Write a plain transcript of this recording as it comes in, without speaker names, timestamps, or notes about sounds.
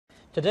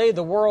Today,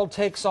 the world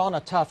takes on a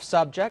tough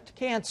subject,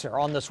 cancer.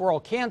 On this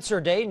World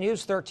Cancer Day,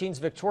 News 13's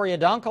Victoria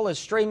Dunkle is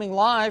streaming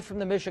live from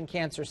the Mission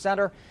Cancer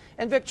Center.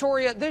 And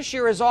Victoria, this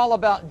year is all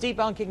about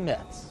debunking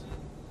myths.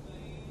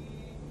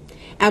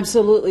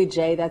 Absolutely,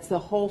 Jay. That's the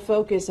whole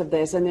focus of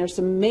this. And there's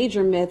some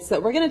major myths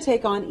that we're going to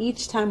take on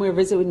each time we're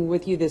visiting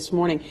with you this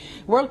morning.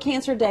 World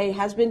Cancer Day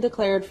has been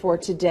declared for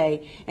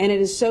today, and it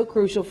is so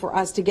crucial for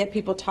us to get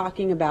people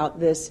talking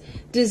about this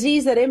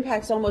disease that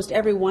impacts almost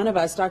every one of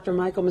us. Dr.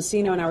 Michael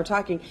Messino and I were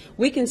talking.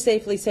 We can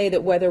safely say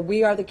that whether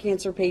we are the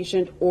cancer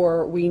patient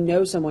or we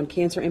know someone,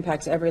 cancer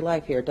impacts every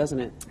life here, doesn't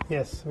it?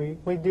 Yes,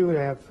 we do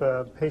have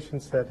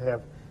patients that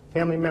have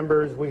family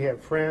members, we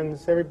have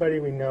friends, everybody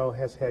we know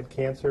has had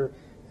cancer.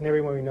 And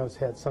everyone we know has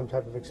had some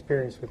type of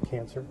experience with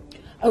cancer.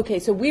 Okay,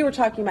 so we were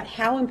talking about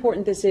how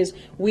important this is.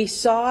 We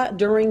saw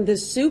during the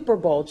Super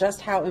Bowl just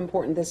how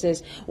important this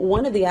is.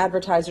 One of the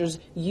advertisers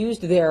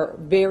used their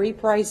very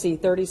pricey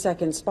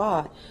 30-second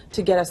spot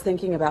to get us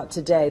thinking about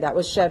today. That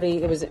was Chevy.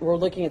 We're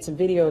looking at some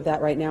video of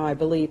that right now, I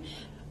believe.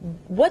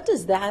 What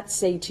does that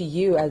say to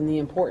you and the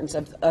importance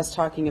of us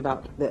talking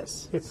about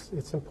this?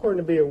 It's important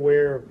to be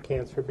aware of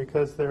cancer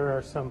because there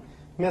are some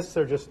myths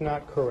that are just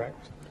not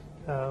correct.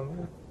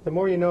 The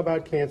more you know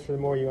about cancer, the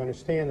more you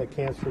understand that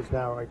cancer is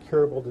now a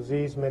curable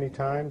disease many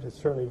times. It's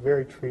certainly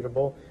very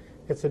treatable.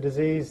 It's a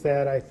disease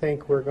that I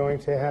think we're going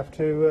to have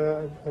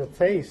to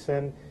face.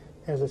 And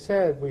as I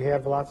said, we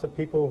have lots of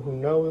people who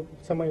know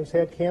someone who's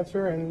had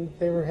cancer and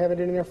they have it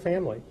in their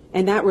family.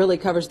 And that really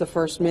covers the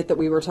first myth that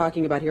we were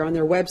talking about here on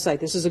their website.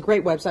 This is a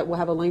great website. We'll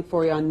have a link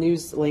for you on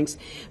news links.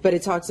 But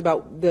it talks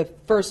about the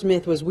first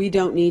myth was we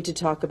don't need to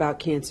talk about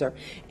cancer.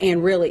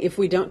 And really, if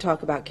we don't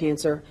talk about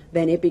cancer,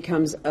 then it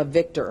becomes a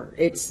victor.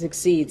 It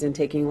succeeds in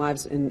taking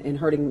lives and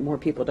hurting more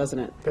people, doesn't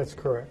it? That's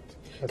correct.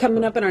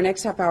 Coming up in our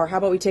next half hour, how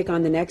about we take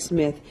on the next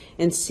myth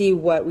and see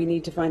what we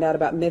need to find out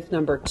about myth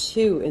number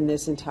 2 in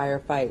this entire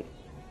fight.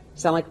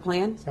 Sound like a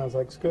plan? Sounds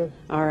like it's good.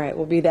 All right,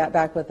 we'll be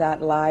back with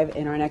that live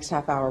in our next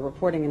half hour.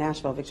 Reporting in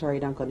Asheville,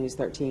 Victoria Dunkle, News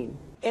 13.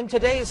 In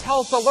today's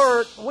Health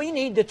Alert, we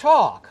need to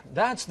talk.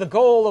 That's the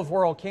goal of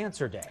World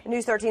Cancer Day.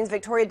 News 13's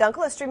Victoria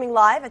Dunkle is streaming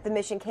live at the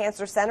Mission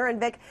Cancer Center. And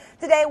Vic,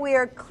 today we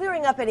are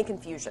clearing up any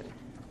confusion.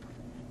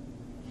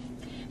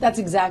 That's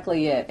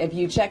exactly it. If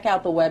you check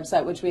out the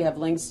website, which we have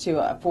links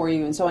to for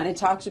you and so on, it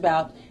talks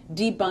about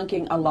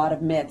debunking a lot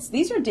of myths.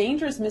 These are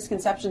dangerous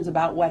misconceptions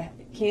about what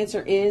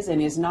cancer is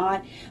and is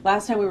not.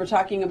 Last time we were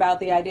talking about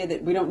the idea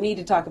that we don't need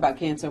to talk about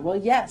cancer. Well,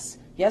 yes,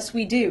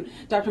 we do.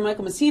 Dr.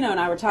 Michael Messino and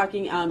I were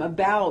talking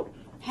about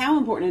how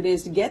important it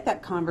is to get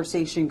that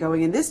conversation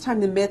going. And this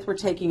time the myth we're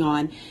taking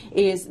on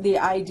is the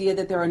idea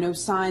that there are no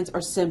signs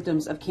or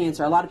symptoms of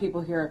cancer. A lot of people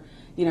here,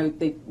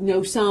 they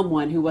know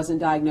someone who wasn't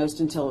diagnosed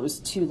until it was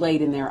too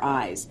late in their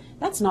eyes.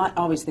 That's not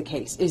always the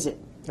case, is it?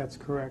 That's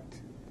correct.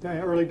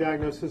 Early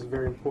diagnosis is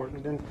very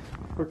important. And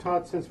we're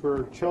taught since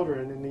we're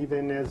children and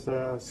even as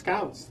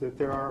scouts that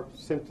there are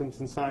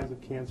symptoms and signs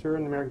of cancer.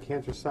 And the American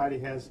Cancer Society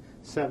has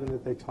 7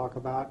 that they talk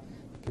about.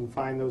 You can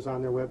find those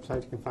on their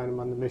website. You can find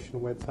them on the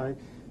Mission website.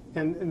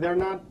 And they're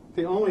not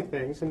the only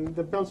things, and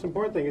the most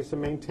important thing is to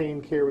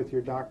maintain care with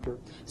your doctor.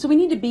 So we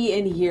need to be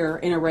in here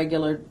in a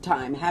regular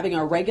time, having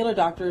our regular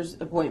doctor's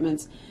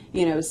appointments,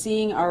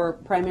 seeing our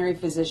primary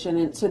physician,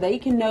 and so they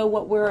can know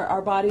what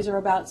our bodies are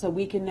about, so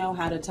we can know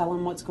how to tell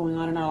them what's going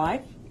on in our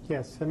life?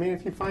 Yes. I mean,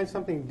 if you find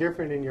something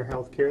different in your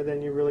health care,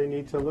 then you really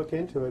need to look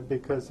into it,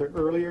 because the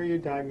earlier you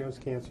diagnose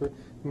cancer,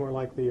 the more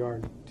likely you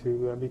are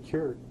to be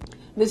cured.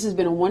 This has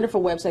been a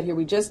wonderful website here.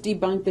 We just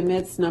debunked the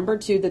myths, number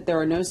 2, that there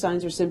are no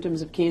signs or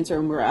symptoms of cancer,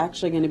 and we're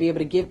actually going to be able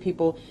to give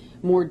people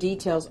more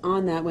details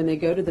on that when they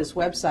go to this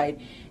website.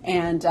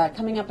 And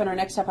coming up in our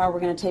next half hour, we're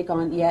going to take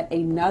on yet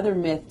another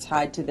myth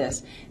tied to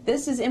this.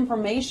 This is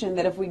information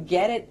that if we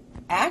get it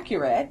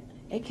accurate,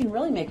 it can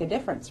really make a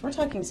difference. We're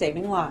talking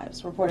saving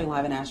lives. Reporting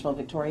live in Asheville,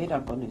 Victoria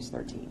Dunkle, News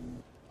 13.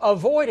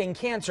 Avoiding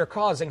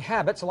cancer-causing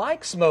habits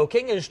like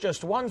smoking is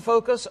just one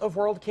focus of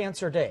World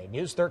Cancer Day.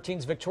 News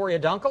 13's Victoria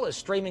Dunkle is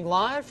streaming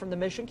live from the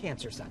Mission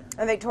Cancer Center.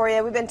 And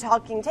Victoria, we've been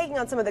taking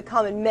on some of the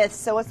common myths,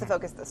 so what's the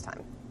focus this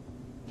time?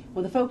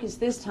 Well, the focus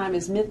this time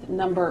is myth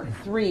number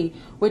 3,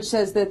 which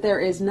says that there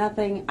is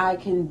nothing I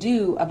can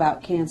do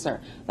about cancer.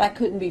 That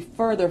couldn't be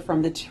further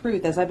from the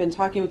truth. As I've been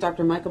talking with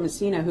Dr. Michael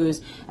Messina, who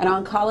is an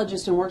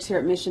oncologist and works here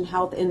at Mission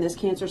Health in this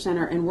cancer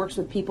center and works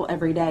with people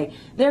every day,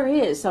 there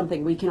is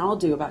something we can all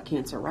do about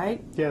cancer,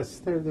 right? Yes,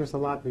 there's a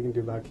lot we can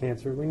do about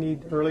cancer. We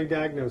need early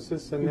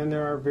diagnosis, and then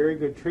there are very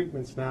good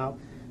treatments now,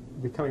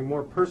 becoming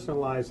more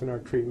personalized in our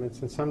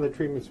treatments, and some of the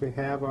treatments we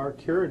have are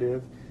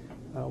curative.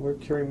 We're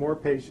curing more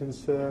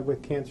patients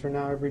with cancer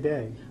now every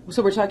day.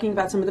 So we're talking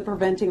about some of the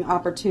preventing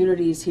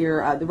opportunities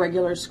here, the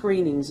regular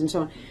screenings and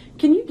so on.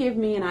 Can you give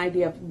me an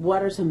idea of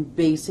what are some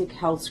basic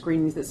health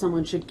screenings that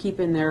someone should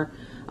keep in their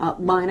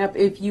lineup,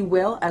 if you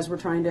will, as we're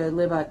trying to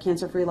live a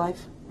cancer-free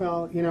life?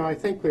 Well, I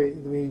think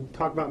we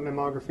talk about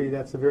mammography.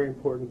 That's a very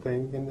important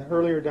thing. And the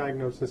earlier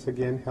diagnosis,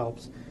 again,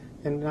 helps.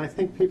 And I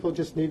think people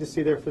just need to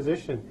see their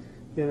physician.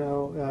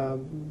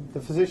 The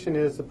physician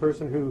is the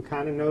person who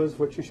kind of knows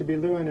what you should be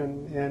doing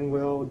and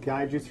will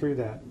guide you through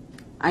that.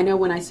 I know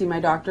when I see my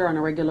doctor on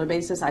a regular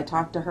basis, I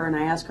talk to her and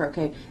I ask her,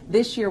 okay,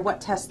 this year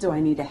what tests do I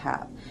need to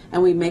have?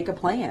 And we make a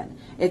plan.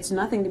 It's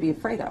nothing to be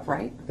afraid of,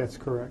 right? That's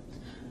correct.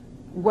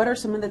 What are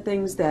some of the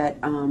things that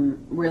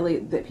really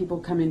that people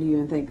come into you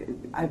and think,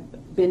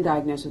 I've been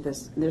diagnosed with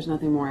this, there's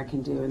nothing more I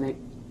can do, and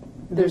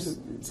there's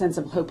a sense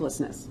of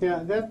hopelessness?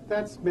 Yeah,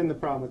 that's been the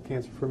problem with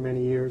cancer for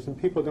many years, and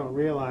people don't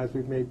realize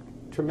we've made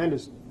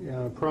tremendous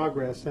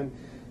progress. And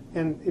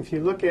if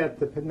you look at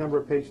the number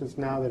of patients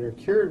now that are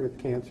cured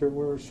with cancer,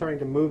 we're starting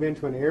to move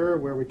into an era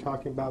where we're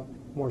talking about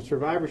more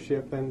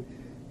survivorship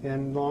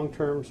and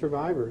long-term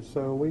survivors.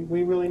 So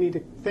we really need to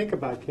think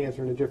about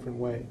cancer in a different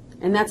way.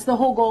 And that's the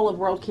whole goal of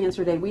World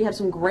Cancer Day. We have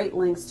some great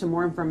links to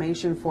more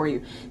information for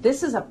you.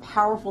 This is a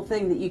powerful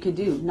thing that you could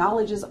do.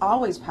 Knowledge is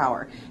always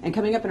power. And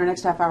coming up in our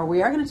next half hour,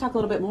 we are going to talk a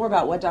little bit more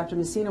about what Dr.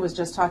 Messina was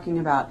just talking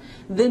about.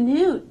 The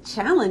new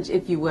challenge,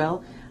 if you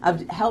will,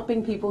 of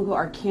helping people who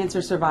are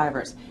cancer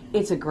survivors.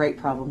 It's a great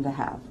problem to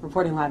have.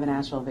 Reporting live in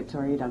Asheville,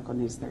 Victoria Dunkle,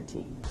 News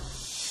 13.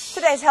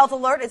 Today's Health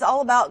Alert is all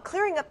about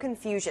clearing up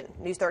confusion.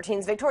 News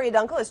 13's Victoria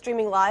Dunkle is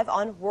streaming live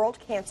on World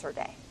Cancer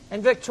Day.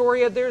 And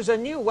Victoria, there's a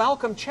new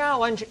welcome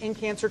challenge in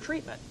cancer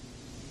treatment.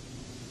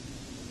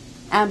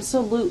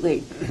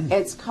 Absolutely.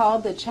 It's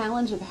called the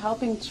Challenge of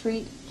Helping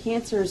Treat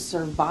Cancer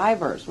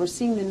Survivors. We're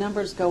seeing the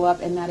numbers go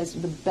up, and that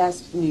is the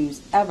best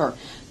news ever.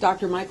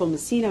 Dr. Michael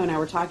Messina and I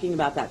were talking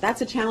about that.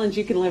 That's a challenge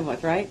you can live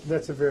with, right?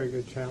 That's a very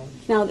good challenge.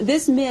 Now,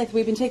 this myth,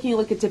 we've been taking a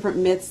look at different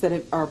myths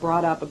that are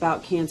brought up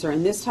about cancer,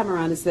 and this time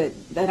around is that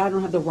I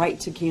don't have the right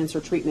to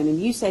cancer treatment,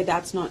 and you say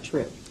that's not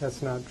true.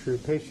 That's not true.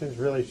 Patients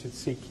really should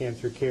seek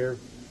cancer care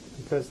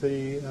because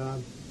the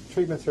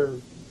treatments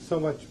are so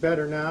much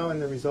better now,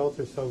 and the results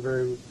are so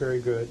very, very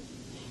good.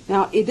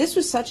 Now, this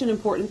was such an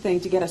important thing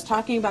to get us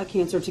talking about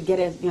cancer, to get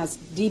us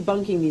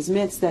debunking these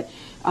myths, that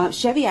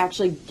Chevy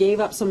actually gave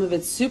up some of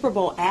its Super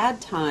Bowl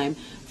ad time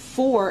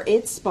for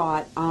its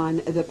spot on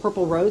the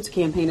Purple Roads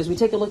campaign. As we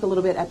take a look a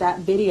little bit at that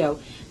video,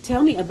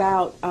 tell me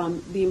about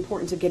the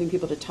importance of getting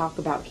people to talk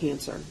about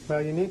cancer.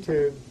 Well, you need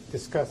to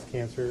discuss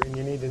cancer, and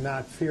you need to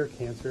not fear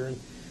cancer. And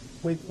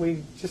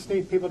we just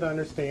need people to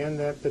understand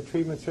that the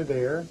treatments are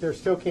there. There are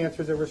still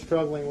cancers that we're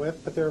struggling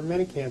with, but there are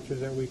many cancers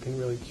that we can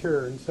really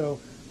cure. And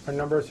so our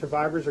number of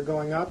survivors are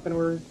going up, and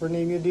we're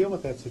needing to deal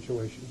with that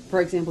situation. For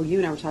example, you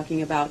and I were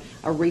talking about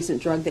a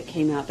recent drug that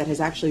came out that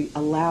has actually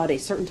allowed a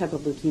certain type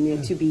of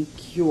leukemia to be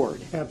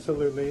cured.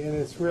 Absolutely, and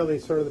it's really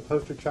sort of the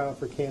poster child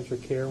for cancer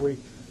care. We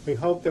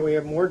hope that we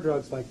have more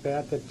drugs like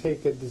that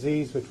take a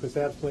disease which was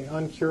absolutely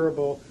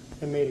uncurable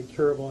and made it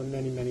curable in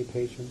many, many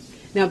patients.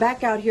 Now,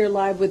 back out here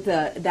live with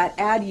that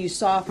ad you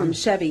saw from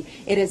Chevy,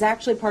 it is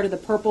actually part of the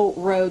Purple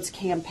Roads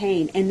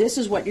campaign, and this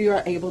is what you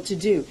are able to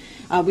do.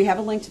 We have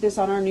a link to this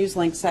on our news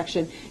link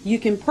section. You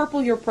can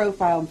purple your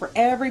profile, and for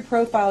every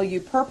profile you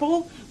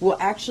purple, we'll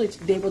actually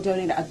be able to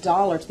donate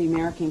 $1 to the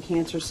American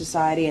Cancer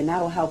Society, and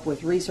that'll help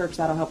with research,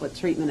 that'll help with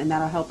treatment, and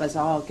that'll help us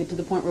all get to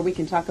the point where we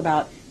can talk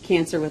about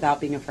cancer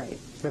without being afraid.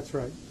 That's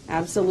right.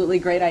 Absolutely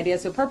great idea.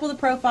 So purple the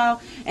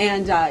profile,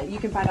 and you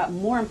can find out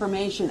more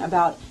information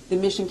about the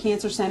Mission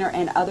Cancer Center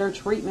and other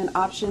treatment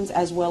options,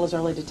 as well as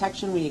early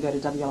detection, when you go to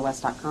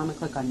WLOS.com and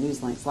click on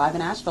News Links. Live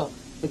in Asheville,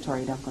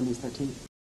 Victoria Dunkle, News 13.